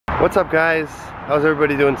What's up, guys? How's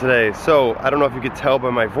everybody doing today? So, I don't know if you could tell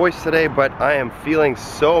by my voice today, but I am feeling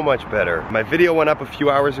so much better. My video went up a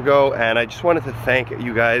few hours ago, and I just wanted to thank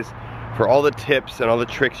you guys for all the tips and all the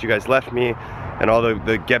tricks you guys left me, and all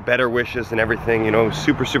the get better wishes and everything, you know,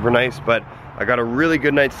 super nice. But I got a really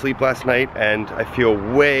good night's sleep last night, and I feel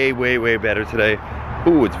way better today.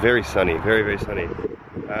 Ooh, it's very sunny, very sunny.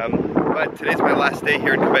 But today's my last day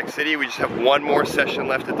here in Quebec City. We just have one more session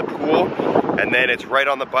left at the pool, and then it's right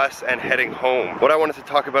on the bus and heading home. What I wanted to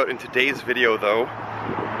talk about in today's video, though,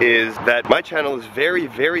 is that my channel is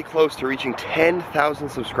very close to reaching 10,000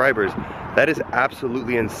 subscribers. That is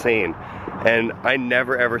absolutely insane, and I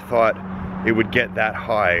never ever thought it would get that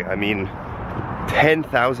high. I mean,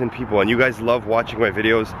 10,000 people, and you guys love watching my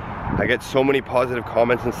videos. I get so many positive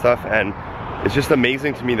comments and stuff, and it's just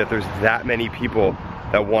amazing to me that there's that many people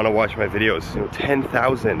that want to watch my videos. You know,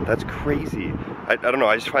 10,000, that's crazy. I don't know,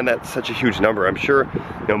 I just find that such a huge number. I'm sure,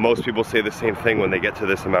 you know, most people say the same thing when they get to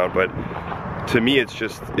this amount, but to me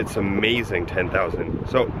it's amazing, 10,000.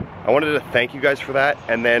 So I wanted to thank you guys for that,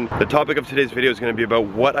 and then the topic of today's video is going to be about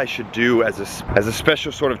what I should do as a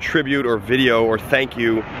special sort of tribute or video or thank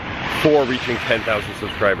you for reaching 10,000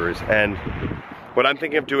 subscribers. And what I'm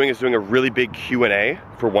thinking of doing is doing a really big Q&A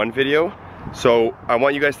for one video. So I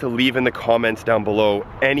want you guys to leave in the comments down below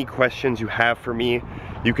any questions you have for me.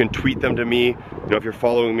 You can tweet them to me. You know, if you're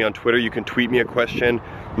following me on Twitter, you can tweet me a question,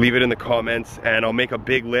 leave it in the comments, and I'll make a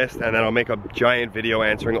big list, and then I'll make a giant video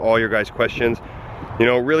answering all your guys' questions. You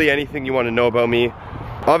know, really anything you want to know about me.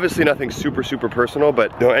 Obviously nothing super personal,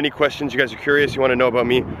 but you know, any questions you guys are curious, you want to know about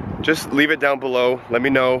me, just leave it down below. Let me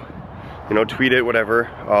know. You know, tweet it, whatever.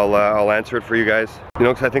 I'll answer it for you guys. You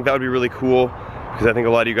know, because I think that would be really cool. Because I think a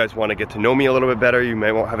lot of you guys want to get to know me a little bit better. You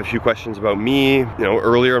may have a few questions about me, you know,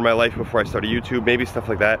 earlier in my life before I started YouTube, maybe stuff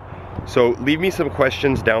like that. So leave me some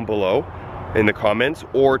questions down below in the comments,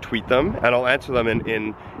 or tweet them, and I'll answer them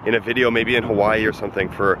in a video, maybe in Hawaii or something,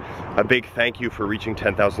 for a big thank you for reaching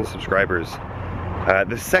 10,000 subscribers.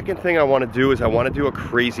 The second thing I want to do is I want to do a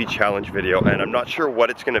crazy challenge video, and I'm not sure what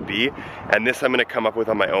it's going to be, and this I'm going to come up with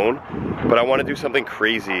on my own, but I want to do something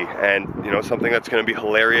crazy, and you know, something that's going to be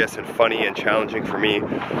hilarious and funny and challenging for me.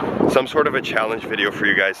 Some sort of a challenge video for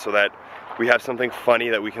you guys, so that we have something funny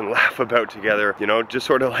that we can laugh about together, you know, just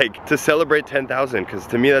sort of like to celebrate 10,000, because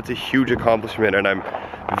to me that's a huge accomplishment, and I'm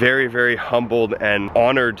very humbled and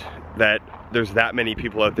honored that there's that many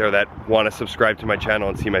people out there that want to subscribe to my channel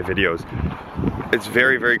and see my videos. It's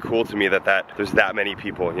very cool to me that there's that many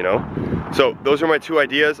people, you know? So those are my two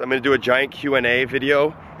ideas. I'm gonna do a giant Q&A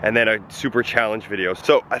video and then a super challenge video.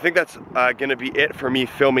 So I think that's gonna be it for me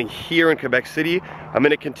filming here in Quebec City. I'm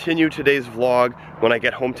gonna continue today's vlog when I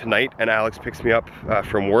get home tonight and Alex picks me up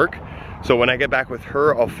from work. So when I get back with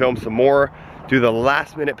her, I'll film some more, do the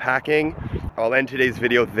last minute packing. I'll end today's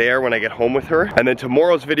video there when I get home with her. And then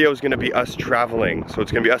tomorrow's video is gonna be us traveling. So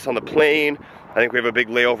it's gonna be us on the plane. I think we have a big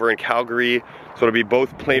layover in Calgary. So it'll be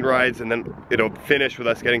both plane rides, and then it'll finish with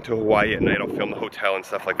us getting to Hawaii at night. I'll film the hotel and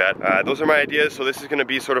stuff like that. Those are my ideas. So this is gonna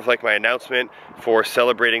be sort of like my announcement for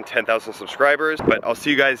celebrating 10,000 subscribers. But I'll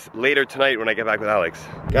see you guys later tonight when I get back with Alex.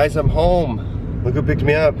 Guys, I'm home. Look who picked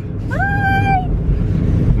me up. Hi!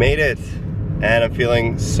 Made it. And I'm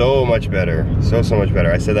feeling so much better. So much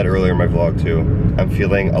better. I said that earlier in my vlog too. I'm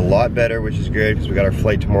feeling a lot better, which is good because we got our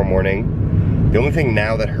flight tomorrow morning. The only thing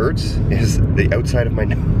now that hurts is the outside of my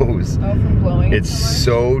nose. Oh, from blowing? It's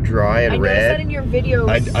so dry and red. I noticed that in your video.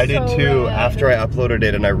 I did too. Red. After I uploaded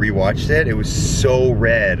it and I rewatched it, it was so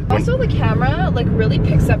red. Also, the camera like really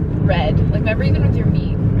picks up red. Like, remember, even with your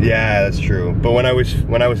meat. Yeah, that's true. But when I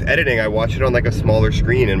was editing, I watched it on like a smaller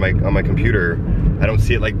screen on my computer. I don't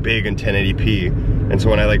see it like big in 1080p. And so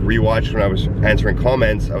when I like rewatched when I was answering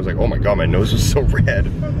comments, I was like, oh my god, my nose was so red.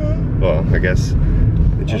 Well, I guess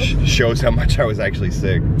it just shows how much I was actually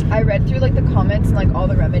sick. I read through like the comments and like all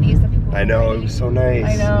the remedies that people I know, it was so nice.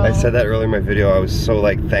 I know. I said that earlier in my video. I was so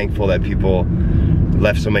like thankful that people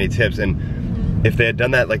left so many tips, and if they had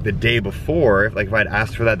done that like the day before, like if I'd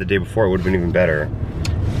asked for that the day before, it would have been even better,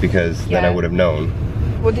 because then I would have known.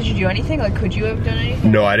 Well, did you do anything? Like, could you have done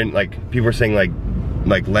anything? No, I didn't. Like, people were saying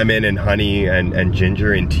like lemon and honey and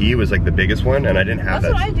ginger and tea was like the biggest one, and I didn't have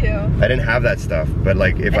that. That's what I do. I didn't have that stuff, but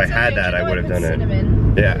like if I had that, I would have done it.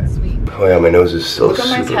 Yeah. Oh yeah, my nose is still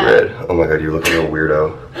super red. Oh my god, you're looking like a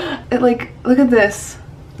weirdo. It like, look at this.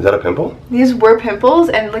 Is that a pimple? These were pimples,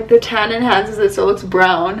 and like the tan enhances it so it looks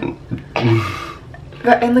brown. And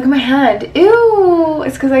look at my hand. Ew!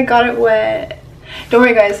 It's because I got it wet. Don't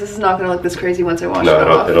worry guys, this is not gonna look this crazy once I wash it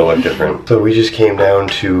off. No, it'll look different. So we just came down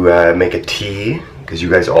to make a tea, because you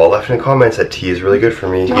guys all left in the comments that tea is really good for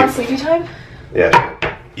me. Do you want sleepy time?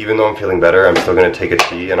 Yeah. even though I'm feeling better, I'm still gonna take a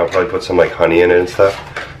tea and I'll probably put some like honey in it and stuff.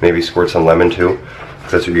 Maybe squirt some lemon too,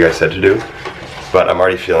 because that's what you guys said to do. But I'm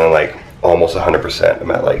already feeling like almost 100%.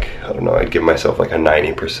 I'm at like, I don't know, I'd give myself like a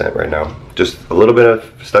 90% right now. Just a little bit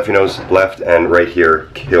of stuffy nose left, and right here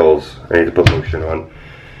kills. I need to put lotion on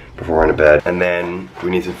before we're in bed. And then we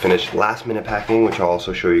need to finish last minute packing, which I'll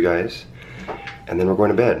also show you guys. And then we're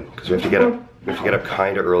going to bed, because we have to get up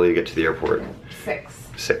kind of early to get to the airport.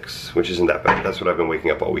 6, which isn't that bad. That's what I've been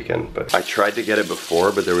waking up all weekend. But I tried to get it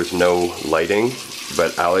before, but there was no lighting.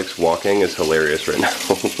 But Alex walking is hilarious right now.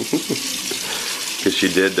 Because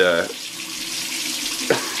she did,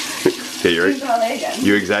 okay,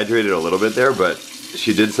 you exaggerated a little bit there, but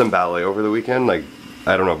she did some ballet over the weekend. Like,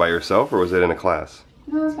 I don't know, by herself, or was it in a class?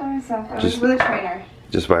 No, it was by myself. I was with a trainer.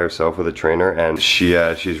 Just by herself with a trainer, and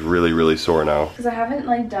she's really sore now. Because I haven't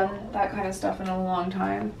like done that kind of stuff in a long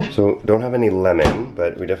time. So don't have any lemon,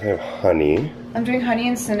 but we definitely have honey. I'm doing honey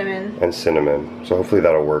and cinnamon. So hopefully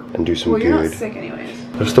that'll work and do some good. Well, you're not sick anyways.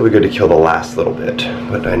 It'll still be good to kill the last little bit,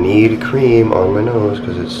 but I need cream on my nose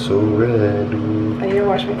because it's so red. I need to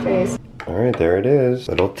wash my face. All right, there it is.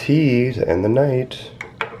 Little tea to end the night.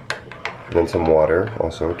 And then some water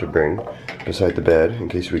also to bring beside the bed in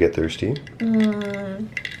case we get thirsty.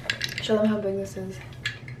 Show them how big this is.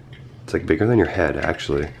 It's like bigger than your head,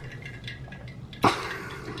 actually.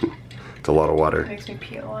 It's a lot of water. It makes me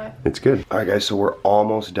pee a lot. It's good. All right, guys, so we're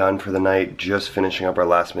almost done for the night. Just finishing up our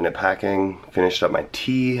last minute packing. Finished up my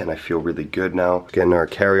tea, and I feel really good now. Getting our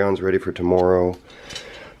carry-ons ready for tomorrow.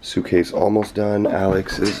 Suitcase almost done.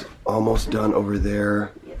 Alex is almost done over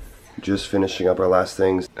there. Just finishing up our last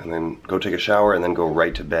things, and then go take a shower and then go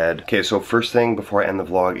right to bed. Okay, so first thing before I end the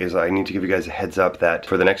vlog is I need to give you guys a heads up that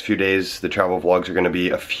for the next few days, the travel vlogs are gonna be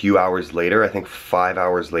a few hours later. I think 5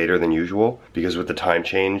 hours later than usual, because with the time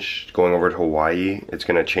change, going over to Hawaii, it's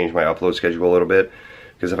gonna change my upload schedule a little bit.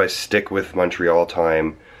 Because if I stick with Montreal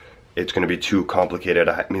time, it's gonna be too complicated.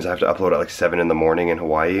 It means I have to upload at like 7 in the morning in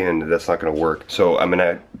Hawaii, and that's not gonna work. So I'm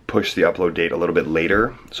gonna push the upload date a little bit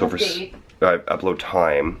later. So upload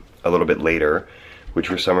time a little bit later, which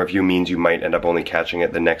for some of you means you might end up only catching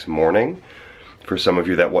it the next morning. For some of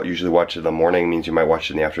you that usually watch it in the morning means you might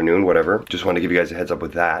watch it in the afternoon, whatever. Just wanted to give you guys a heads up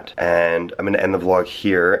with that. And I'm gonna end the vlog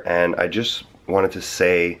here, and I just wanted to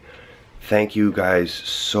say thank you guys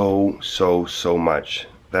so much.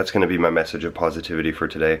 That's gonna be my message of positivity for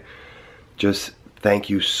today. Just thank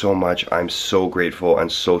you so much. I'm so grateful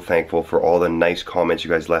and so thankful for all the nice comments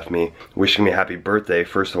you guys left me. Wishing me a happy birthday,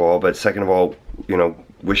 first of all, but second of all, you know,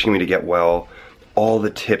 wishing me to get well. All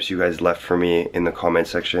the tips you guys left for me in the comment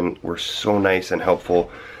section were so nice and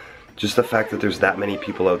helpful. Just the fact that there's that many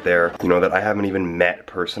people out there, you know, that I haven't even met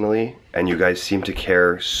personally, and you guys seem to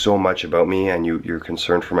care so much about me, and you're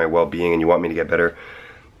concerned for my well-being and you want me to get better.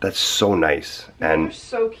 That's so nice, and you're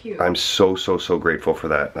so cute. I'm so grateful for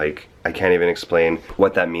that. Like, I can't even explain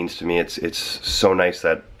what that means to me. It's so nice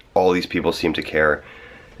that all these people seem to care,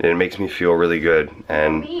 and it makes me feel really good.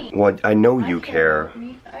 And well, I know you care.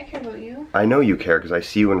 I care about you. I know you care because I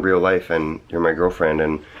see you in real life, and you're my girlfriend,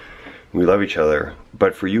 and we love each other.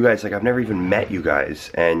 But for you guys, like, I've never even met you guys,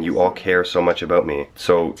 and you all care so much about me.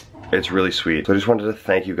 So it's really sweet. So I just wanted to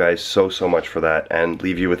thank you guys so much for that, and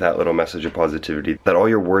leave you with that little message of positivity, that all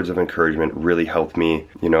your words of encouragement really helped me,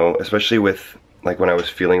 you know, especially with like when I was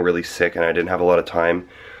feeling really sick and I didn't have a lot of time.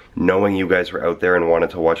 Knowing you guys were out there and wanted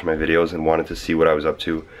to watch my videos and wanted to see what I was up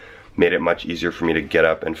to made it much easier for me to get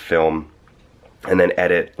up and film and then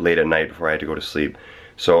edit late at night before I had to go to sleep.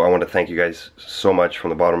 So I want to thank you guys so much from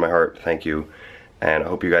the bottom of my heart. Thank you. And I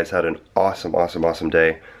hope you guys had an awesome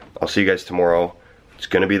day. I'll see you guys tomorrow. It's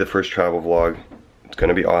gonna be the first travel vlog. It's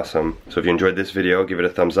gonna be awesome. So if you enjoyed this video, give it a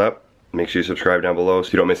thumbs up. Make sure you subscribe down below so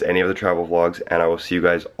you don't miss any of the travel vlogs, and I will see you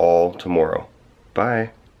guys all tomorrow. Bye.